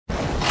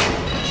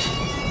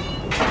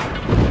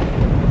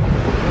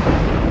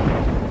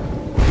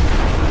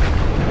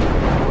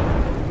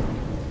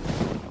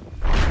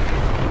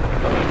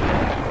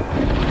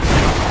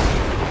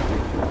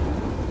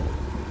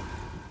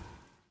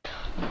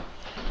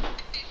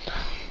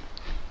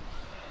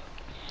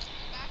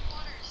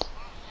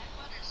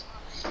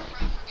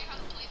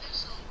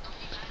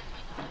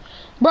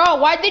Bro,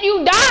 why did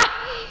you die?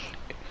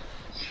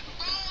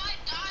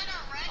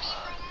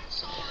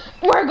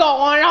 We're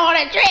going on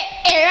a trip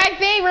in my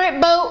favorite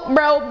boat,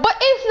 bro, but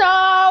it's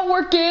not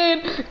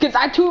working because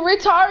I'm too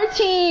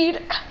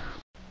retarded.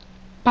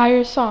 Buy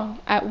your song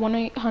at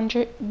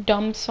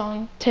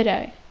 1-800-DUMB-SONG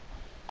today.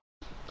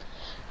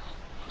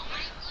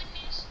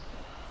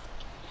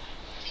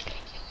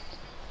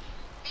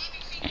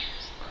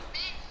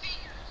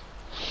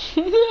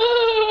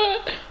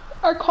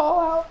 Our call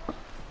out.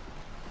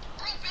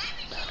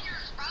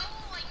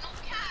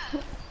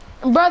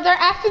 Bro, they're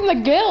after the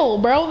gill,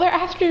 bro. They're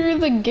after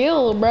the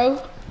gill,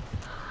 bro.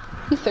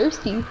 He's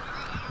thirsty.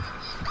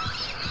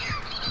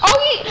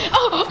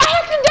 Oh, I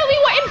accidentally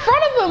went in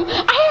front of him.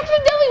 I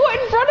accidentally went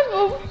in front of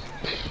him.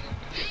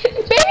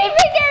 Baby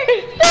finger.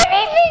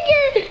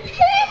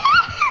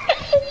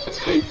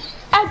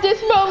 At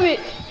this moment,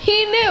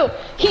 he knew.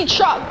 He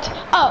chopped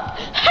up.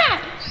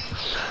 Ha!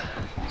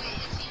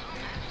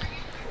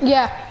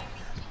 Yeah.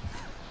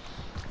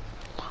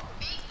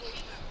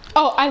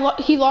 Oh,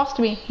 he lost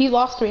me. He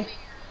lost me.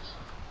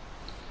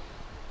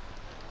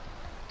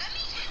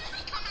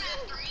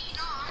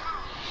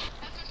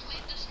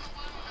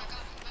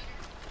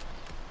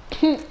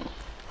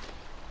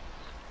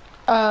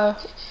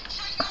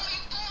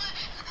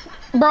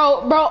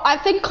 Bro, I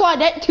think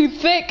Claudette too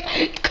thick.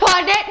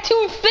 Claudette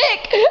too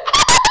thick.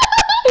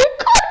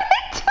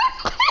 Claudette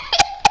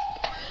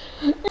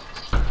too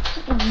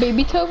thick.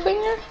 Baby toe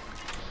finger?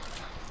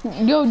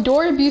 Yo,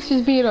 door abuse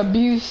is being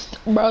abused,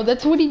 bro.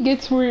 That's what he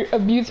gets for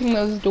abusing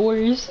those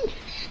doors.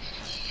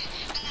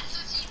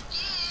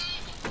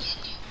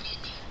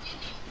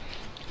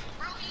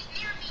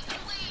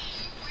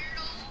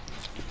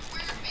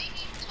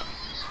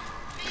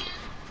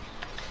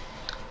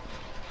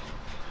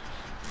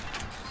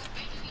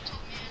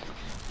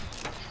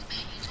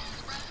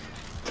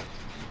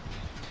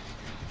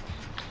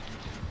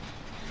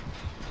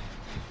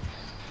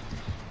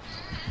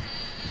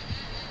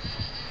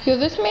 Yo,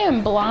 this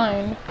man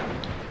blind.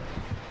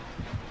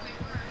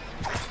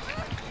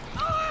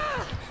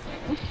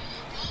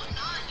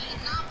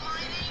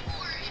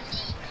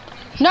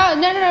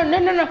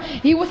 No.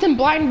 He wasn't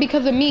blind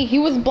because of me. He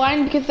was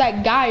blind because of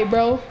that guy,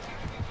 bro.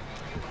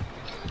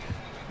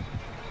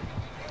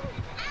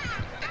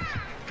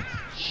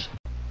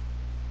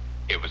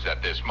 It was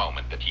at this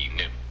moment that he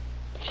knew.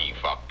 He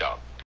fucked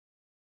up.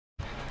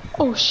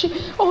 Oh shit.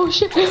 Oh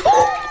shit.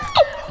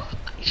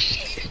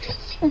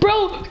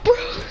 Bro.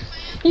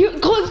 You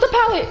close the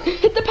pallet.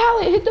 Hit the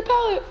pallet.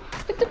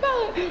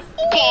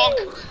 Bonk.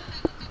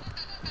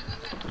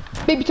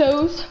 Baby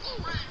toes.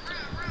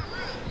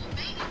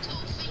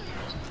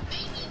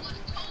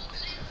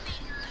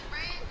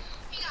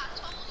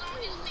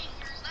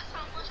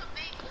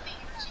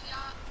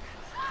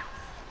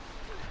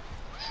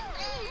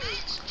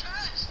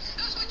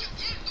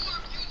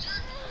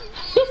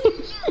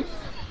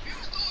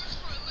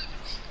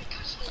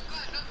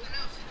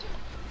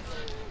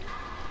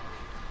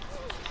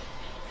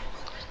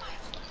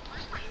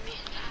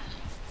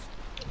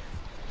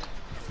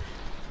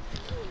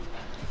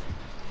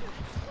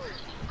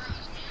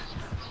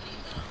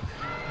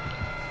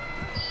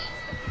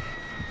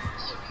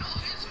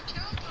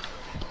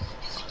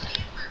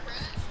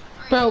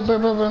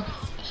 Bro.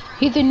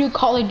 He's a new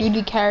Call of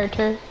Duty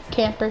camper.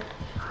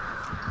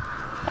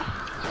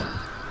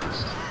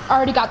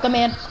 Already got the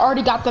man.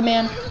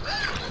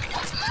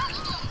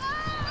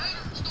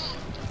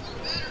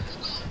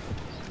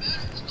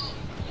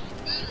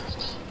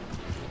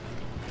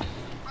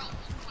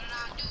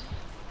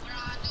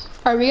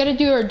 Alright, we gotta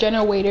do our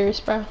generators,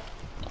 bro.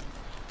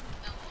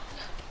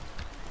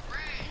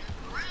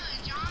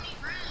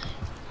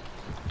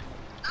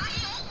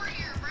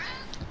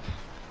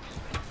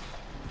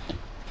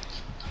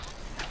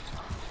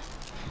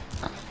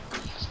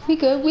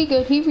 We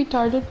good. He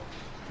retarded.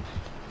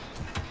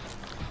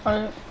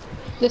 Alright.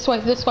 This way.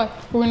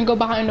 We're gonna go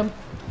behind him.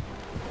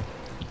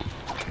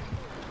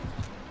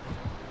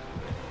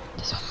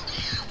 This way.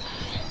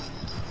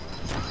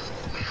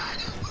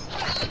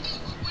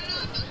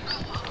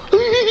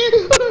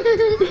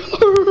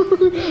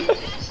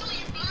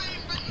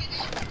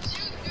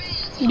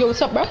 Yo,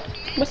 what's up, bro?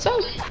 What's up?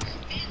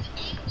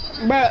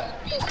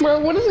 Bro,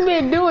 what is this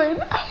man doing?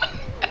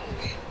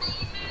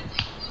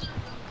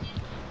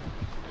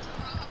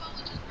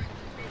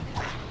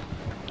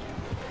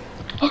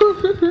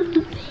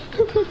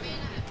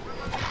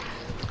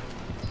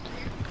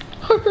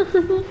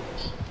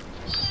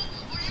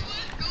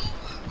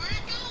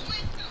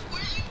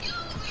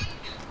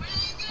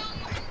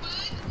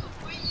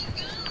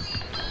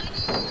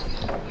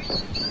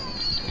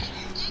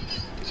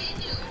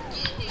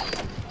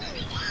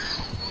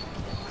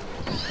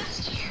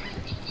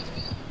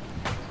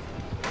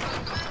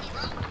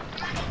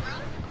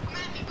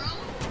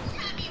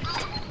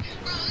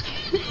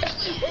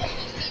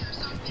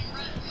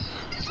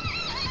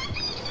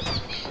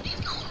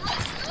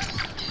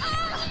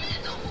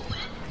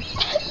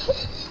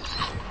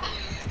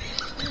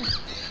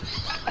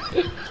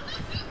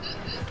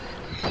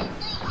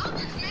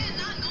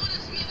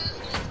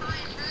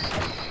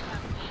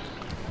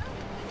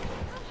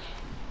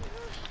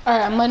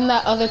 Alright, I'm letting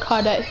that other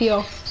Claudette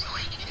heal.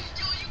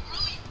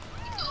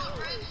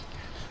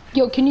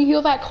 Yo, can you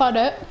heal that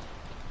Claudette?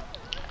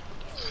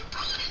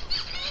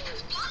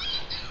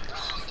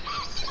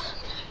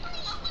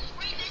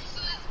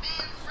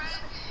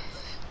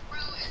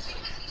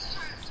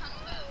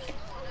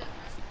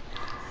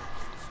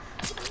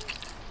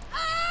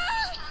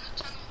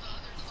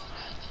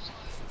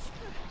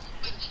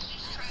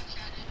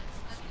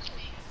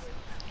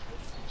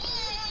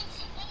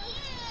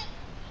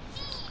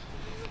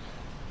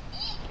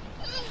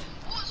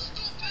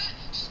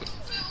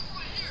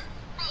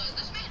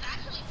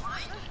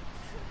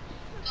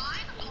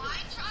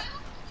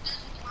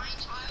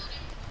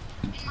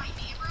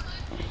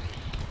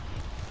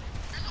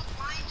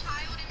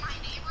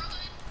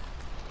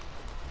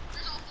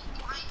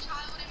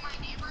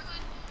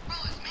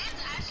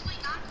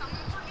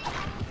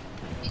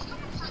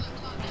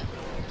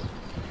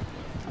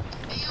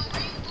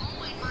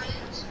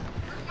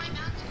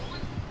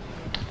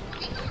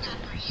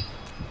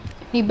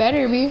 He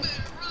better be.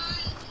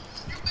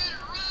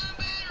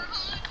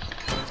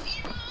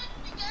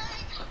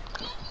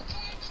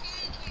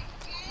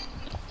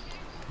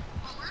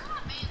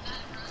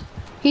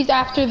 He's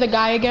after the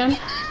guy again.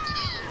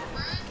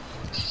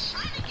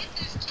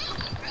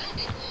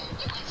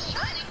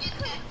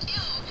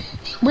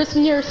 Where's the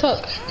nearest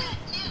hook?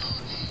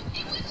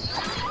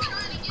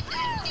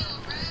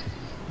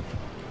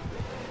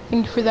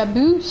 Thank you for that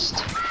boost.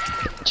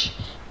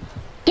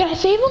 Did I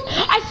save him?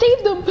 I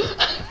saved him!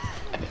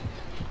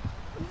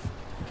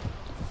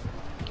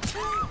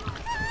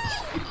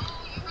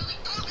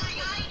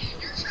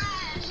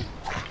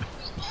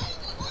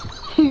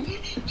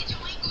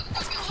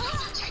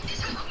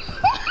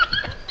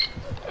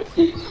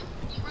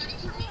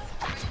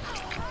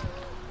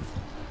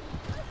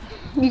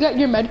 You got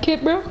your med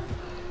kit, bro?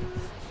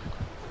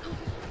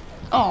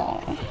 Oh.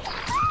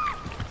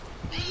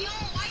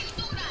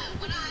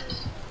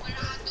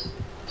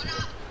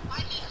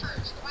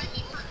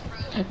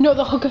 No,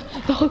 the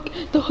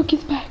hook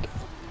is back.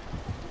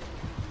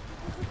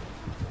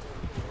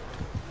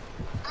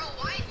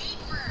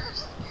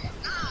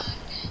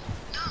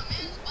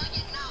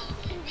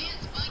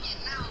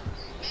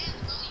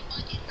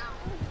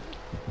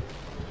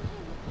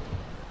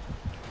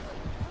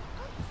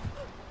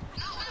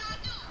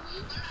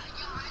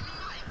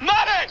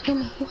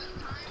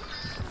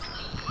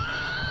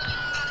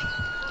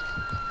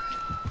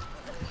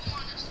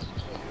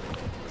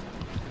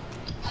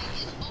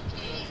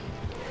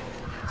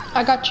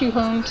 I got you,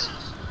 Holmes.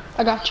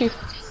 I got you.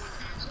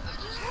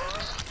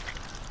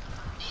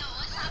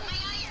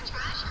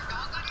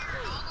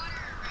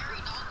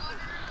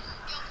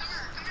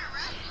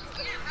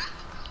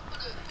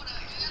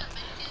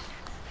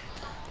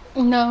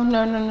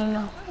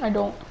 No. I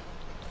don't.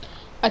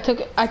 I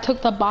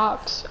took the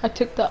box. I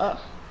took the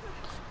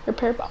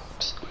repair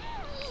box.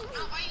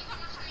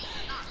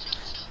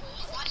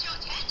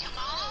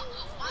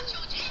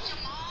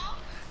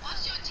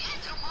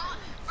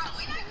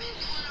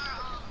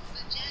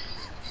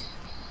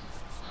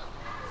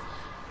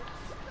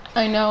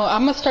 I know.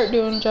 I'm gonna start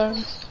doing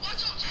Jones.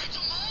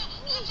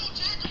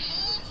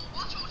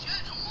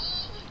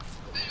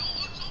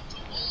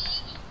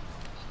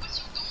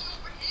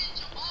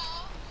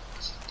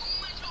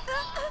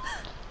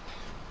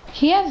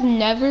 He has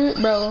never,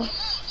 bro.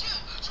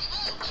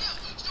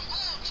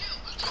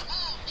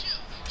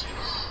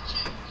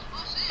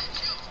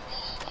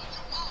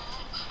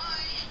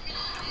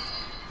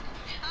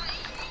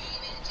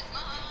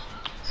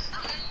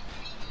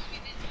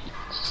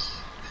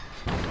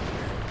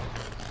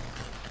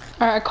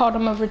 Alright, I called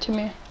him over to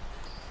me.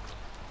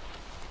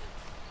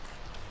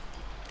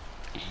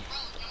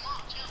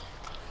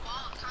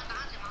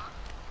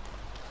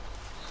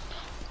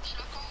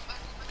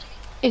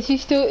 Is he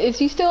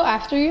still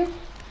after you?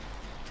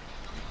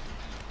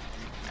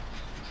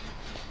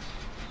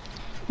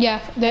 Yeah,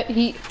 that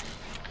he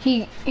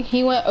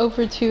went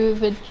over to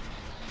the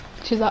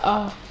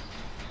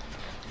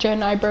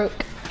gen I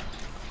broke.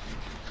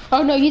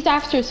 Oh no, he's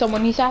after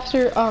someone. He's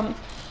after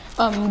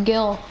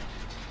Gil.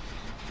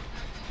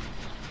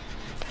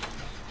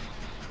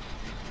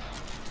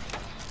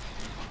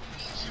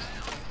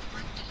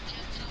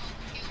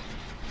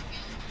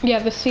 Yeah,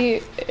 the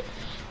C.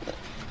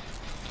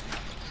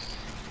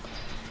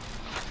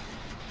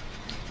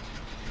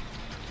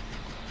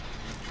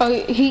 Oh,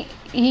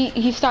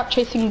 he stopped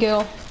chasing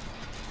Gil.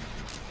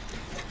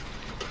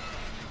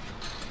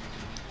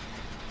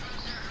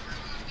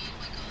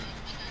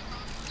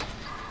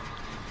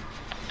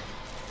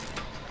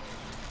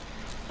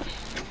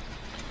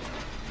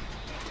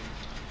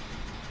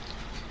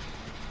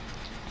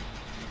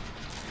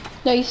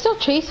 No, he's still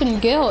chasing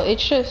Gil.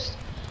 It's just,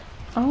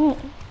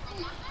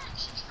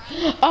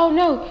 oh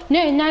no,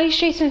 now he's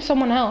chasing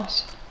someone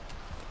else.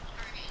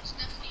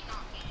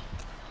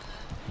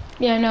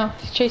 Yeah, I know.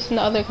 He's chasing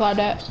the other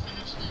Claudette.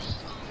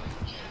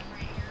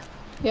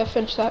 Yeah,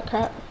 finish that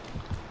crap.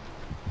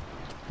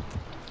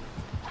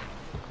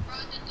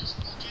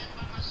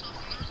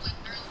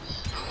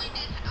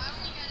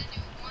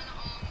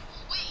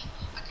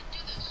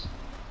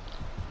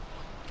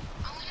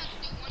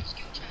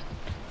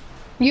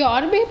 You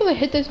ought to be able to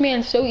hit this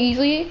man so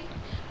easily.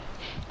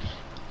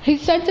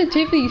 His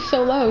sensitivity is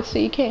so low, so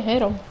you can't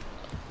hit him.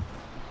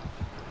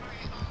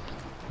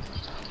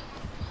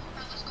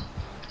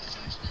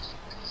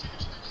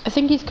 I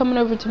think he's coming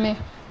over to me.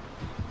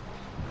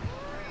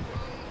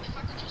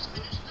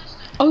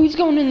 Oh, he's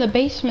going in the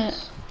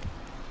basement.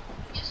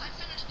 Yes, I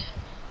finished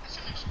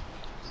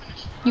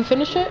it. You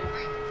finished it?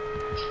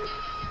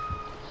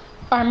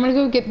 Alright, I'm gonna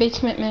go get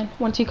basement man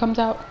once he comes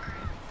out.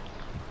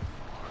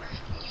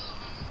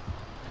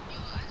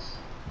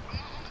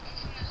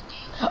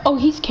 Oh,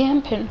 he's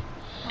camping.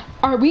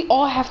 Alright, we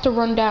all have to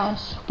run down.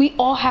 We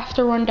all have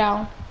to run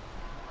down.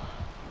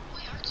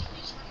 Wait, our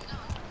teammates running down.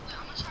 Wait,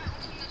 I'm gonna try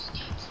opening this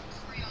gate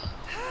for y'all.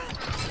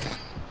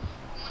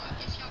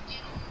 If y'all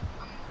get them,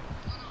 I'm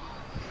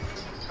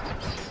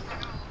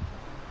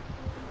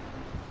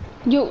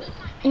gonna, Yo,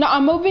 no,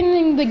 I'm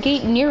opening the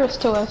gate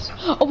nearest to us.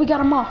 Oh, we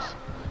got him off.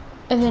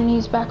 And then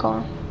he's back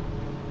on.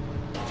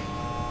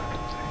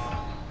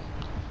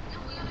 no,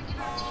 we gotta get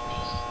our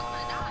teammate. He's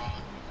gonna die.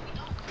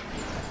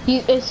 We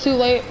don't. It's too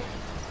late.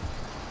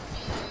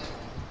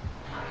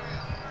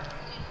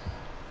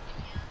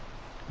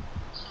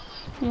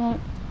 Yeah.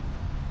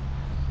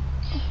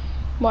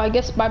 Well, I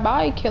guess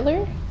bye-bye,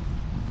 killer.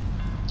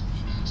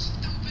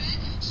 Stupid.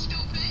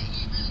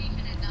 You're really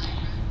gonna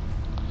die,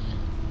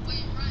 bro.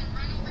 Wait, run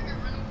over here.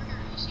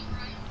 You see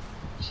Ryan?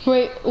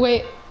 Wait.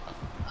 I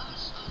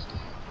was going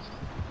over.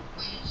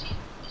 Wait, is he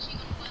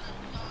gonna let him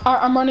die?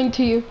 I'm running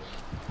to you.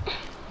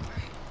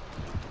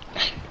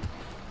 Where's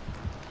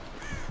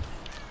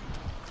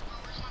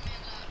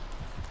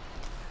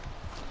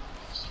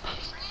my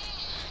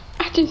man's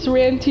at? I just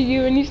ran to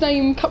you and he's not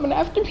even coming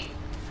after me.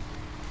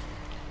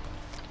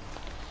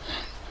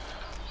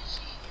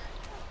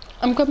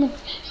 I'm coming.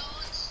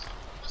 What's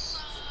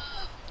up?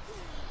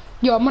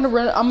 Yo, I'm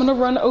gonna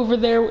run over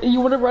there.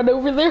 You wanna run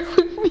over there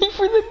with me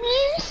for the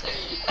memes?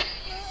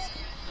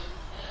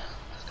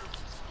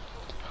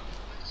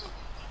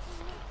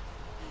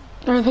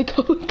 Alright,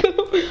 go. Bro, I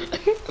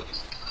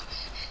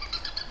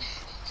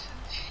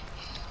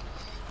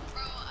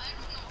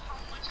don't know how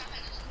much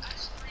I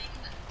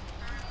screamed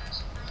during this,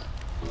 bro.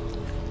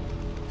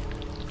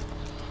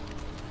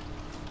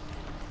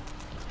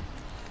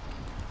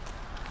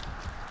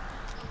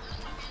 Where's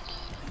my man's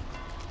at?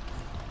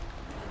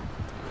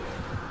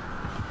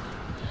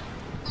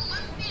 Bro,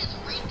 my man's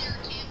right there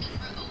camping,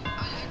 bro. Oh, I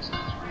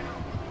accidentally ran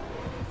over.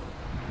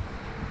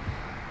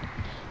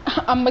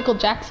 I'm Michael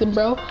Jackson,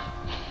 bro.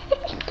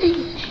 Yeah,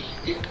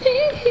 you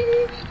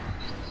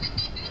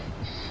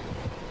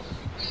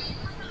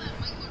remember that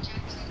Michael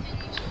Jackson thing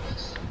you showed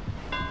us?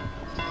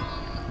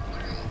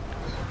 Where he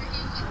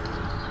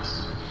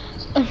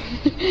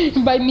has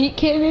like By meat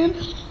cannon.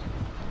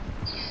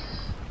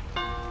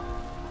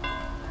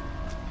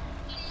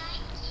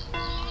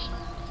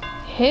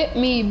 Hit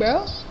me,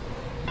 bro.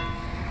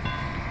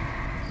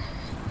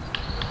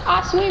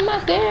 I swing my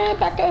head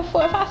back and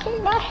forth. I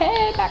swing my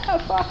head back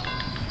and forth.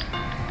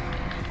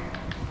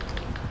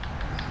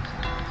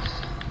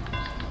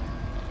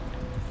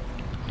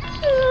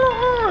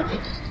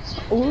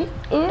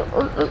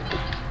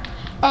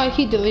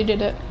 He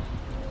deleted it.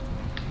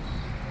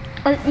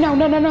 Or, no.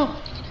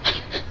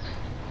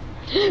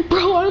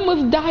 Bro, I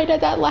almost died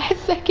at that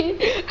last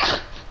second.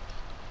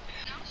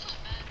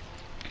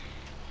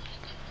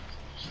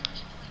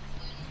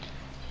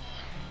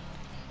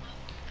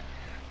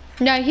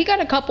 Yeah, he got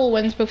a couple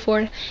wins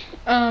before.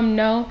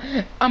 No.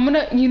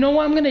 You know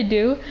what I'm gonna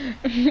do?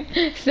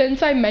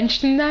 Since I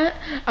mentioned that,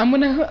 I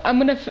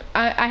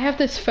have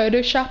this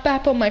Photoshop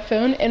app on my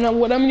phone, and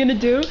what I'm gonna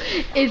do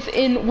is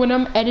when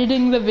I'm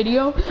editing the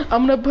video,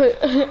 I'm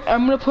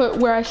gonna put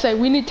where I say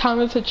we need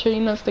Thomas to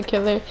train us the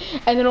killer,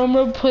 and then I'm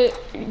gonna put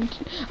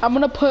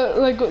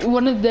like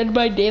one of the Dead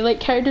by Daylight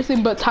characters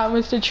and put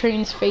Thomas the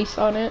Train's face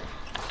on it.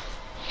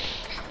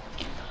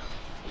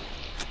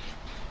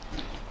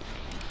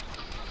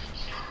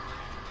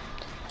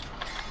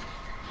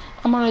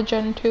 I'm on a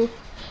Gen 2.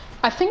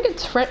 I think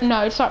it's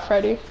no, it's not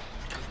Freddy.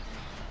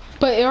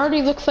 But it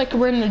already looks like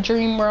we're in the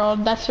dream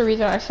world. That's the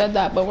reason I said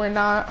that, but we're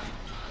not.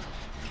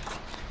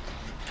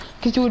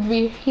 Because you would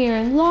be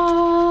hearing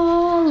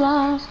la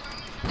la.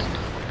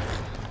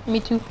 Me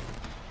too.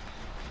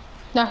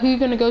 Now who you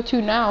gonna go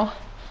to now?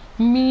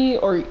 Me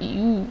or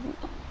you?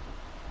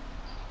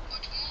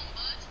 Which one,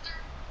 Buster?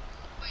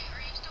 Wait,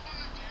 are you still on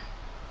the Gen?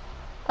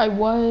 I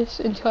was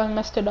until I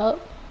messed it up.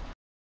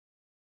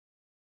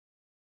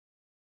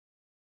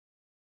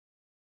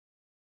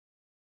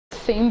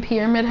 Same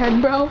pyramid head,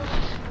 bro.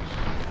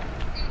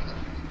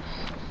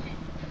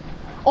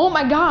 Oh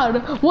my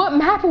god, what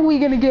map are we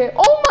gonna get?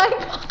 Oh my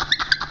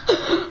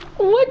god,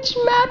 which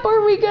map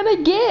are we gonna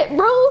get,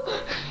 bro?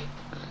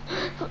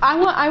 I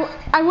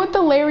want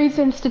the Larry's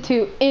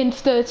Institute.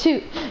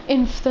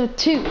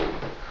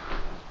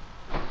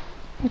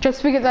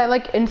 Just because I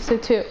like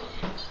Institute.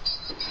 Oh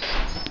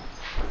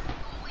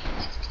wait,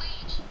 it's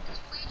Bleach. It's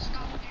Bleach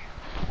down there.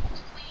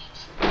 It's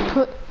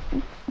Bleach.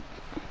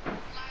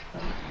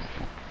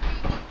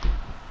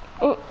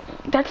 Oh,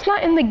 that's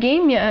not in the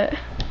game yet.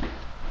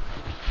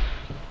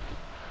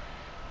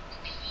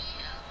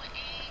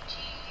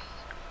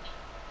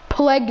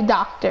 Plague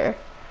Doctor.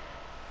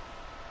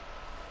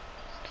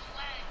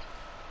 Flag.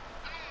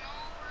 I don't know,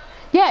 bro.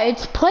 Yeah,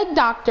 it's Plague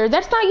Doctor.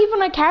 That's not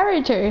even a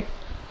character. That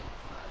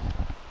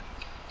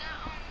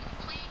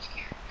Plague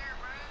character,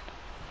 bro.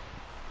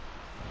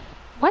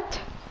 What?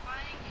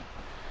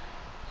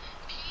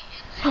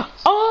 Flag.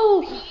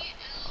 Oh!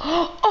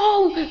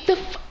 Oh, the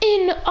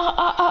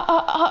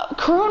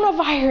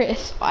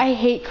coronavirus. I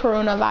hate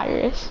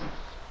coronavirus.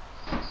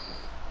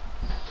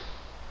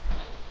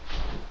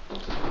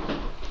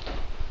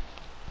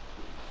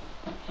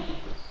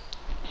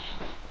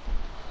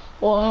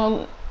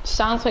 Well,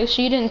 sounds like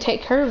she didn't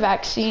take her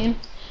vaccine.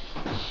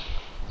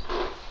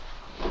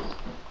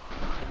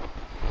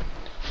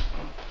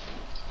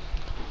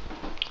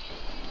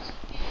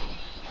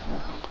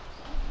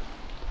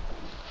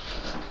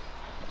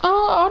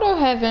 Auto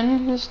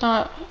Heaven is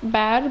not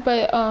bad,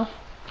 but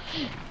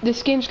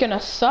this game's gonna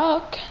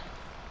suck.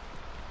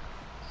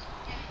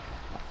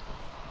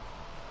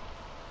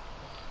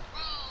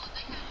 Bro,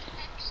 they have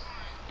X on.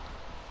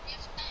 They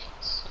have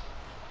X.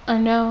 I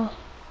know.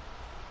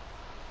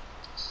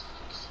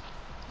 Sucks.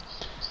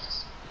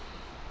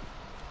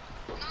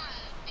 Not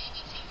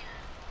baby finger.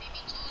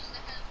 Baby toes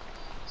that have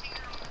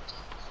finger on the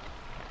toes.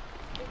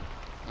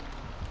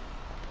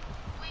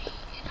 Wait,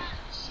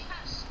 she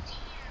has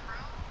Steam, bro.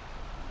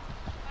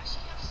 Why she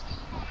have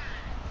Steam on her?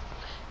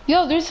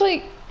 Yo, there's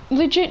like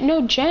legit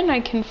no gen I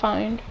can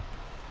find.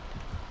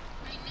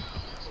 I know,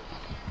 that's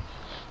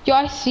weird. Yo,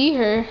 I see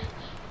her.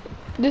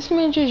 This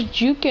man just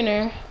juking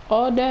her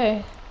all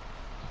day.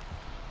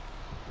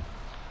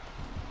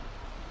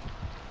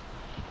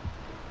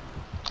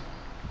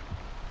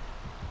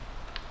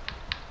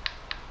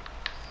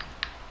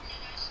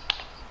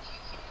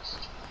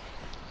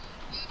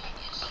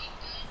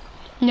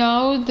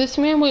 No, this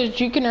man was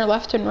juking her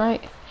left and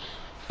right.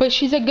 But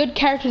she's a good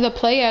character to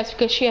play as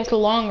because she has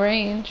long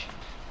range.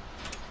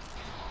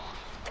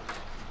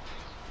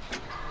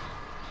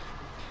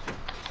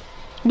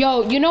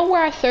 Yo, you know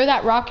where I throw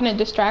that rock and it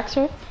distracts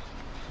her?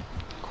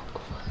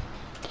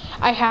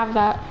 I have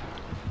that.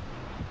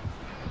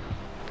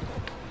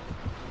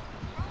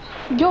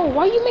 Yo,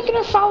 why are you making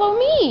her follow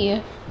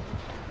me?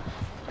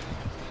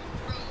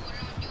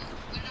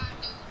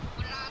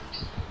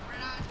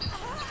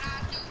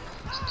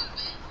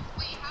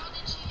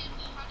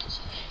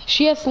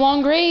 She has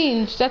long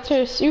range. That's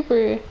her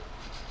super.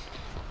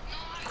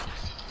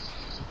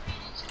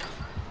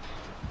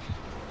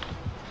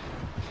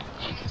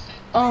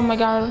 Oh my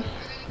god.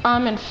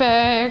 I'm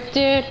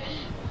infected.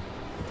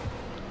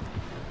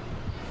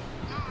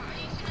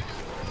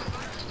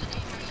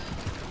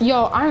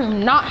 Yo,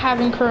 I'm not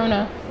having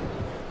corona.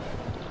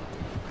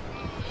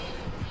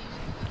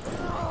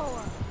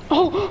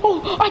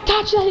 Oh, I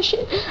touched that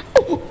shit.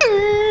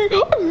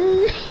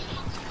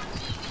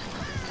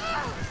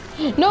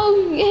 No,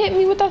 you hit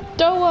me with that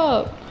throw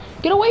up.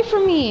 Get away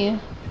from me.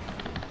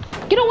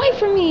 Get away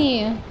from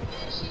me.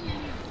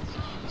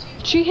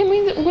 She hit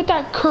me with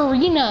that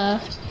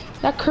Karina.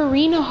 That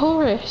Karina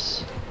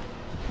Horus.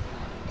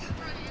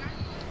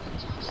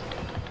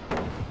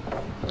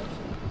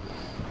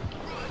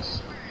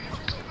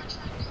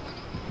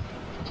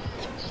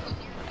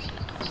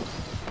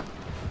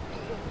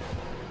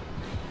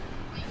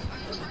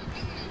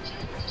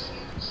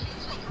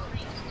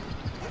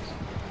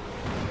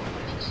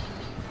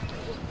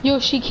 Yo,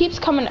 she keeps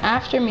coming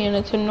after me and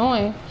it's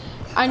annoying.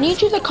 I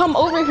need you to come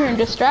over here and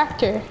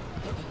distract her.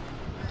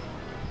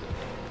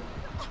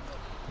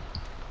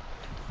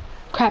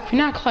 Crap,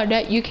 you're not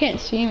Claudette, you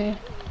can't see me.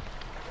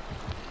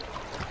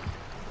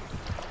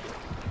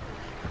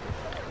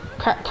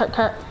 Crap.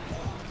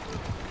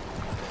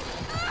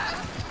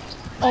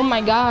 Oh my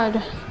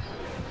god.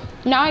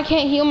 Now I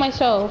can't heal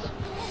myself.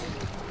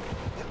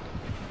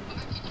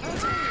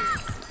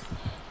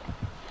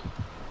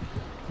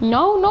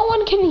 No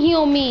one can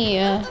heal me.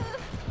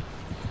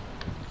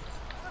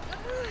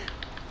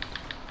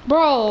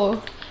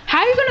 Bro, how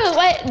are you gonna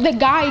let the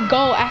guy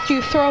go after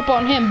you throw up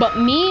on him, but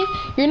me,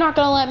 you're not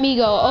gonna let me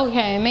go?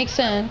 Okay, makes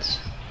sense.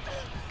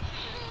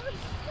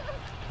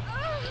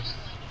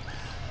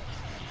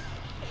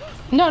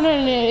 No,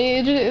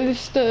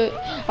 it's the,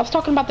 I was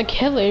talking about the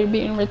killer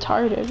being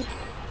retarded.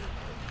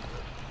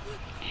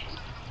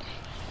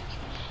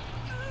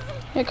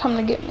 They're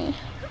coming to get me.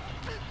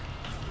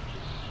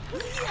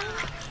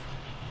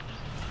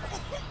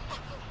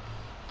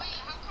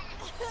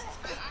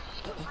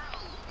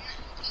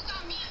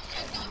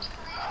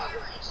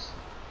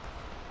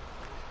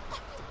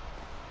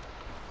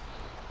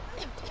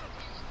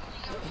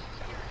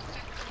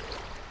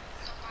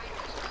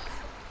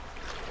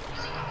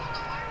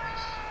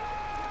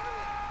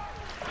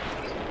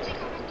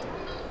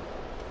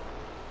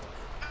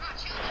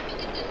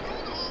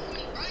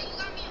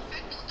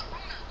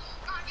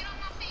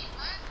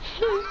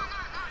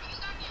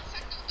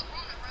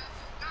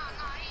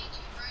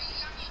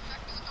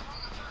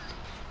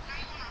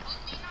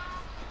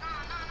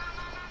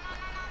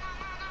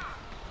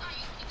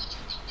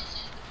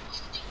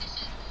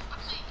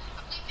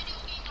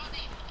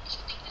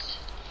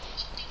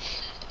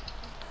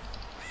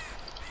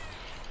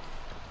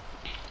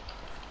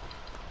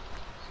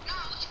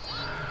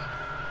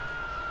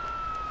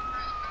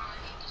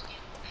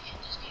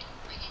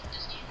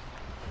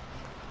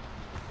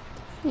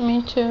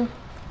 Me too.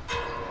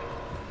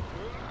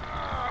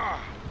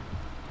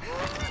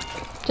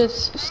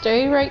 Just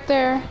stay right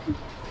there.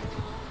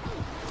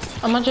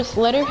 I'm gonna just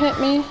let her hit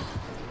me.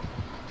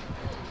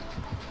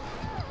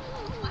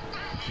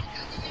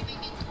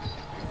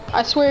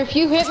 I swear if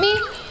you hit me,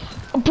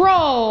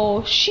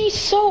 bro, she's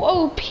so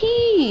OP.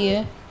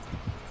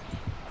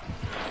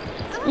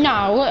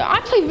 Nah,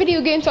 I play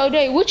video games all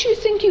day. What you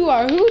think you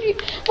are? Who do you,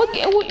 what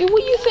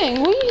you think?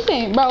 What do you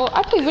think, bro?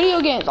 I play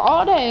video games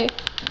all day.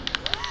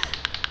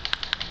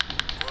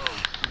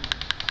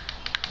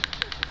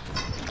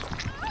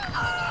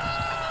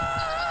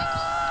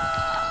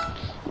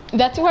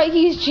 That's why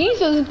he's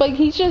Jesus, but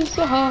he's just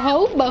a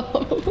hobo.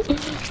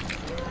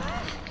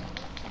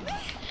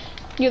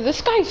 Yo, this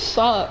guy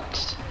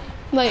sucks.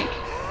 Like,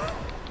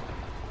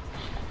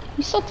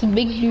 he sucks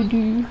big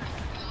doo-doo.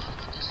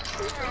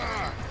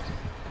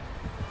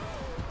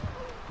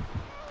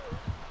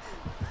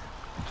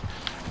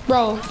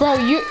 Bro,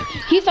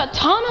 he's a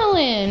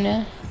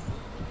tunneling.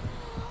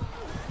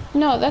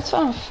 No, that's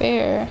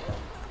unfair.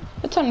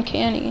 That's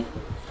uncanny.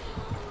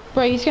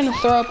 Bro, he's gonna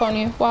throw up on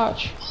you.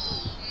 Watch.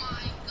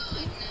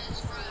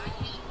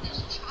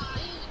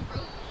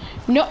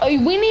 No,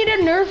 we need a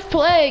nerf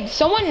plague.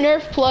 Someone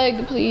nerf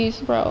plague, please,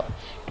 bro.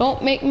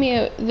 Don't make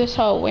me this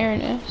whole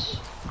awareness.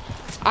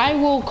 I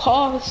will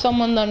call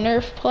someone the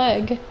nerf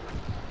plague.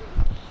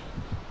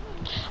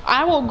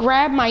 I will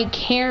grab my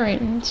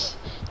Karens,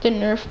 the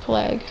nerf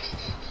plague.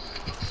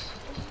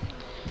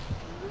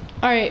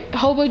 Alright,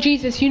 Hobo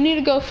Jesus, you need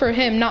to go for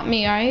him, not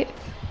me, alright?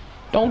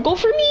 Don't go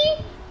for me!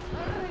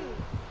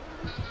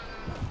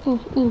 Ooh,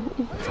 ooh,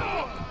 ooh.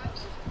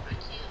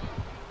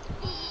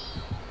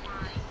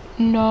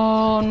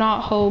 No,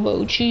 not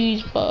Hobo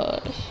Cheese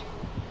Bus.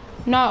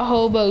 Not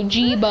Hobo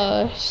G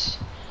Bus.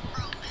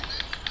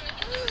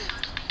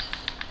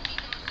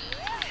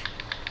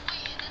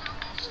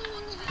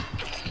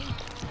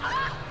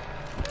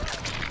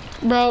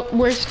 Bro,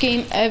 worst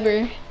game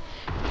ever.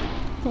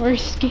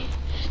 Worst game.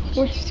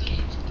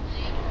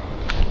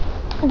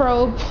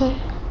 Bro,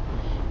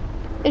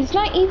 it's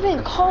not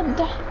even called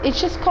that.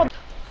 It's just called.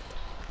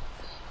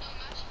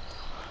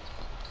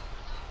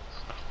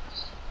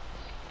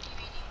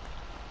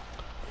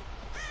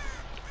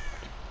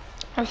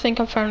 I think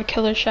I found a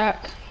killer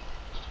shack.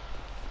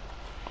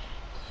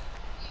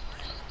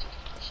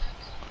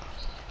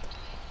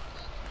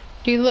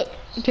 Do you look?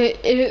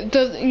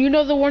 You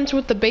know the ones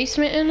with the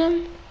basement in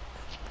them?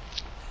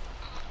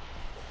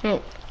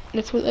 No,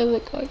 that's what they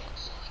look like.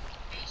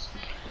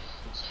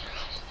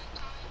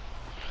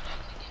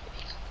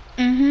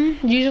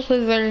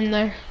 Usually they're in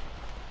there.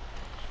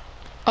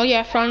 Oh yeah,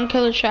 I found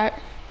killer shack.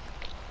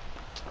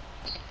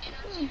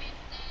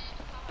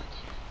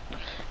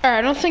 Alright,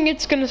 I don't think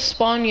it's gonna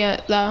spawn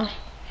yet though.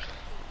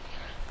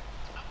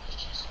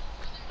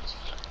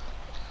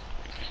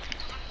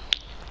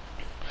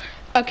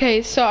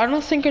 Okay, so I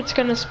don't think it's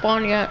gonna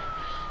spawn yet.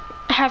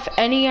 I have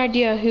any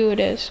idea who it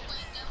is.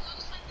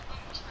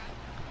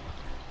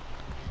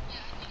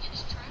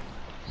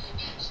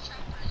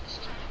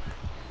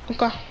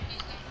 Okay.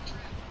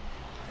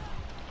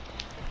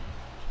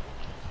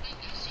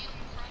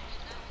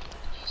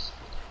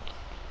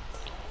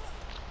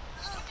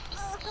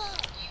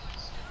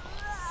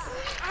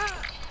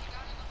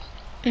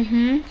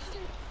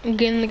 I'm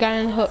getting the guy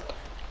on the hook.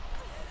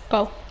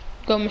 Go,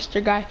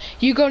 Mr. Guy.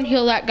 You go and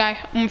heal that guy.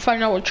 I'm gonna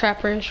find out what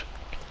Trapper is.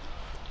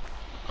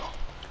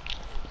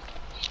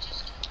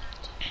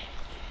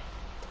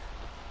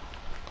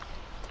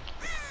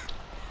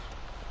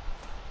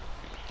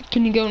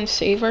 Can you go and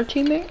save our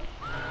teammate?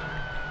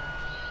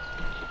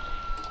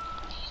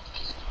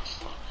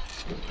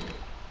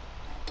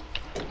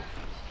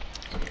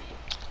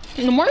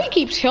 And the more he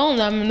keeps killing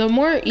them, the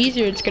more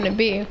easier it's gonna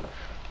be.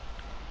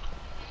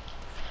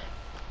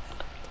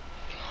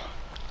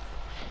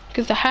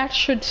 Because the hatch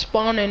should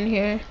spawn in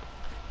here.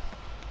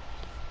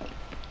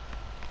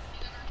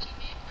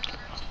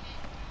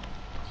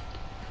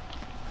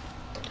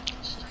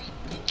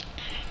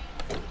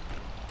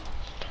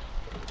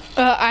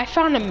 I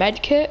found a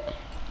med kit,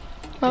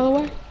 by the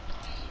way.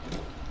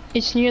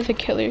 It's near the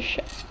killer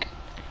shack.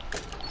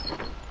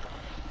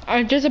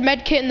 There's a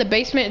med kit in the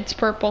basement, it's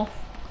purple.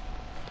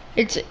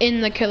 It's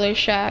in the killer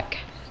shack.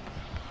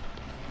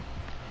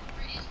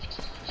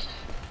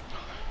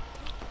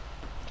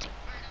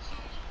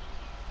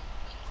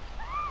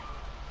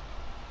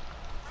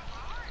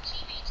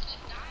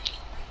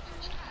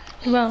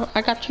 Well,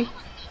 I got you.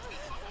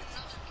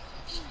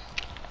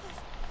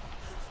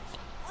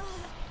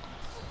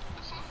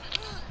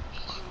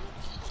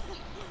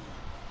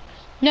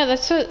 No,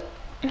 that's a.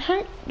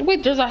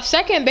 Wait, there's a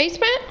second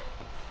basement?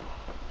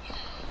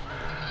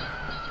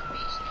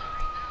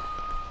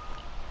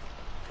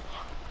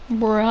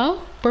 Bruh?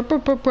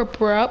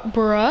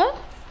 Bruh?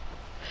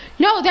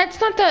 No,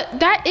 that's not the.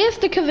 That is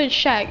the killer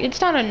shack.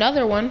 It's not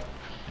another one.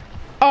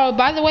 Oh,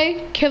 by the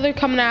way, killer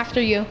coming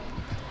after you.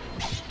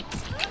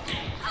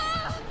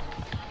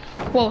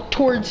 Well,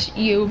 towards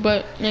you,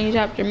 but he's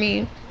after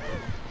me.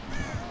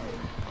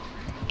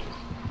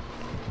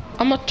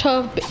 I'm a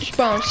tough bitch,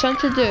 bro. I'm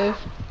sensitive.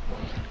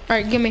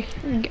 Alright, get me.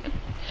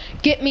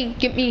 Get me,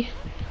 get me.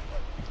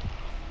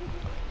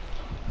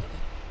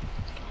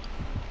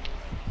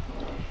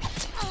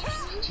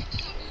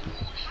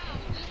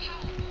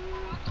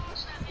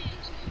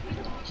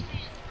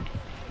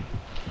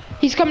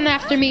 He's coming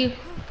after me.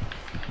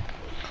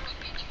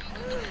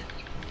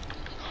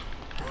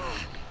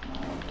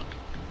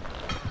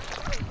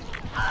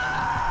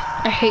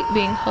 I hate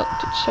being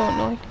hooked, it's so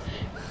annoying.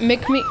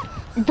 Make me,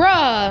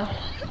 bruh.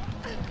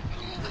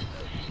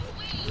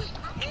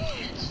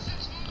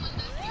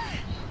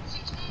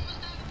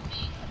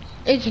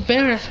 It's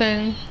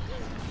embarrassing.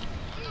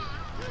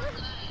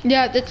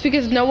 Yeah, that's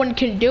because no one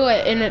can do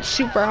it and it's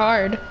super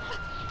hard.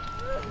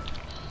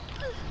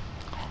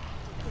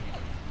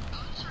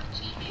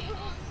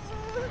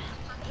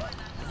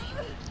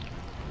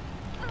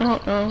 I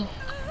don't know.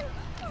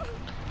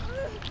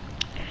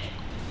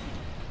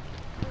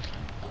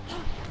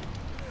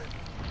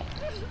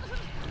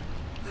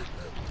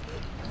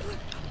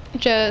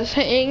 Just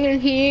hanging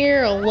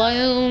here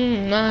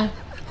alone,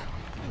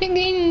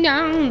 thinking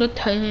down the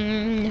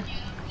town.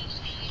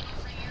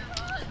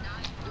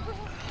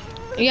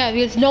 Yeah,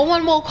 because no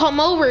one will come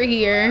over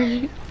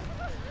here.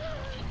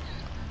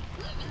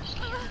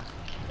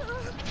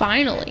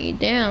 Finally,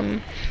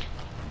 damn.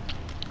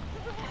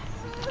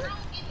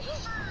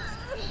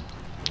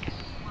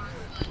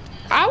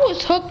 I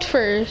was hooked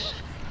first.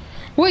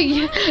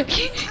 Wait,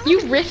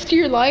 you risked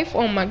your life?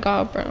 Oh my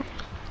god, bro.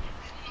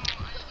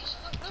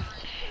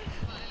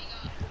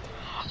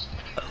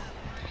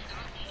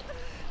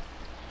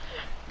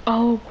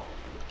 Oh,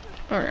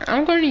 alright.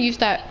 I'm going to use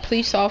that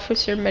police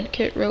officer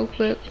medkit real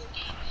quick.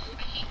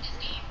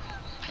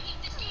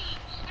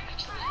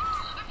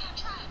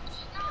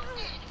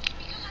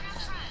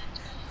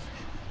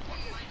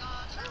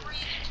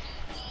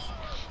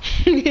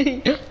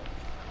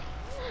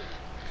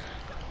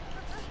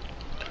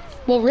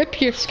 Well,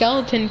 rip your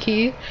skeleton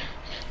key.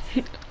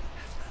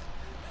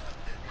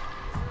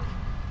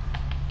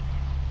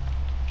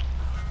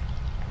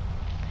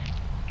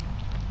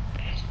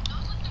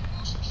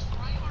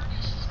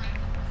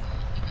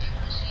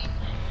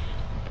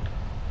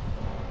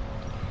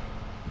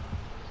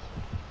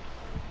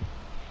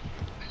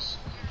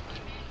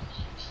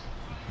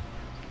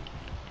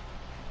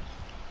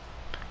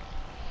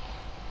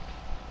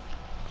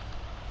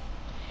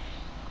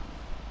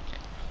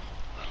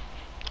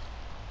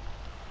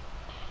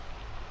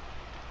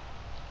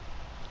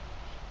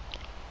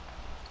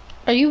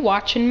 Are you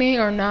watching me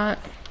or not?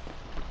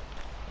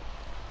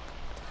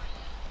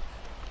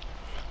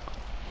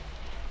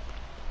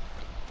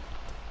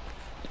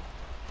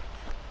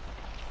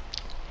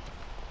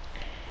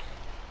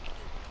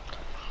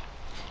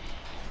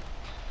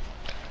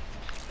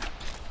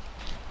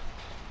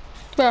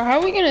 Bro, how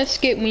are we gonna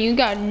escape when you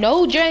got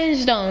no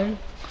gens done?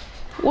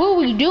 What are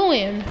we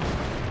doing?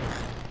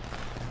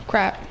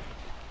 Crap.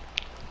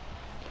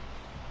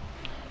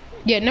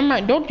 Yeah, never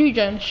mind. Don't do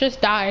gens.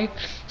 Just die.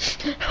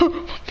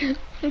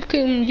 I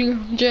couldn't do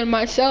gen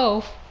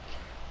myself.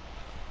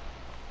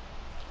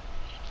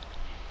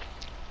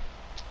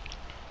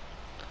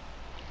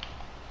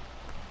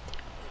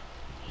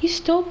 He's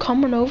still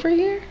coming over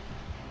here?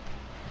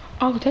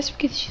 Oh, that's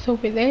because he's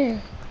over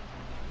there.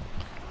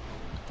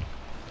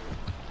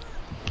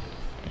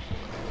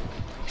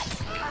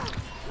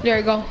 There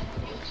we go.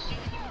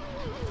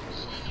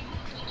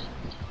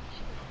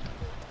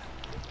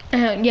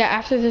 Yeah,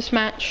 after this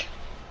match.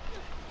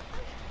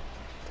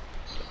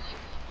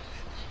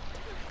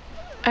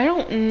 I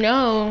don't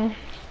know.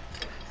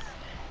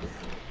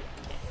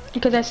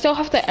 Because I still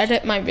have to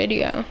edit my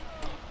video.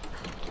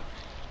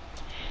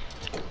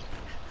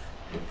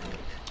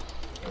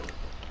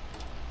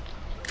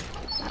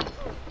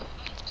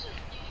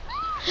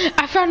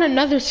 I found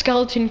another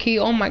skeleton key.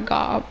 Oh my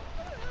god.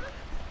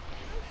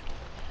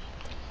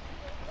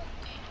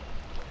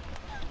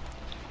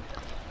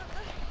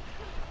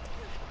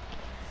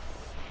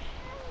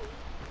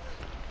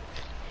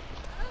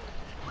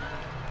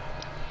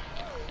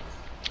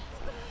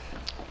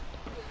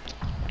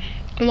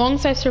 As long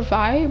as I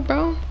survive,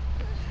 bro.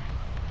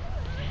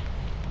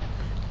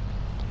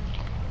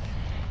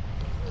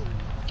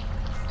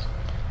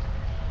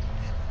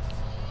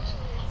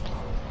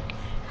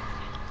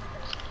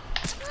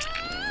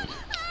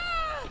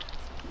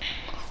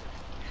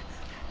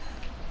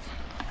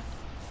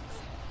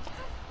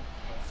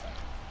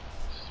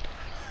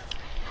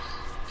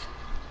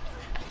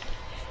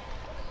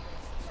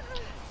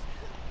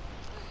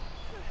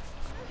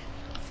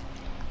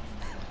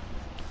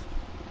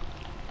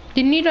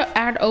 You need to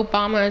add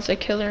Obama as a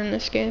killer in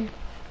this game.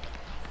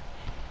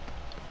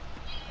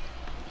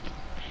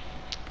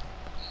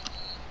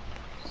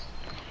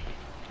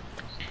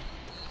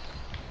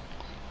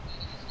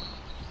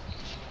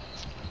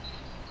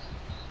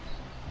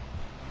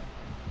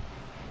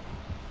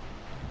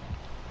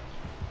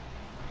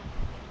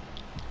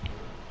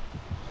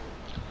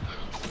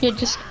 Yeah,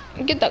 just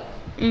get that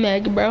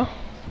Meg, bro.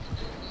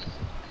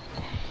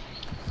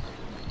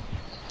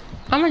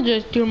 I'm gonna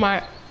just do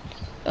my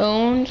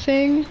own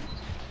thing.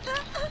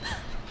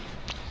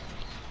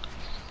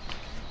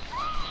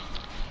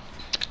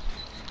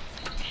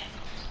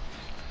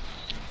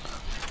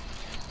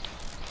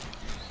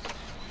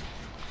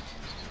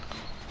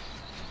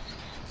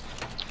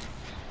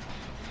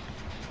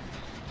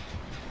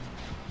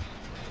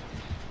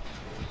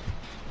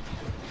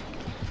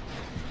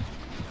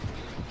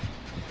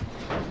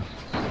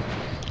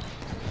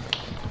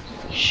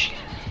 Shit.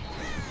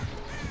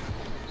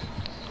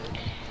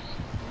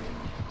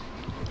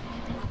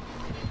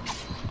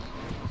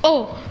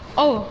 Oh.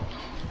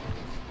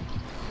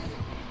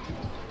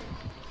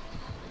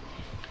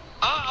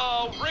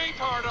 Uh-oh,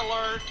 retard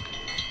alert.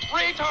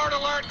 Retard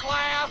alert,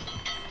 class.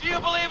 Do you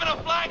believe in a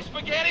flying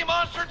spaghetti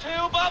monster too,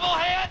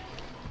 bubblehead?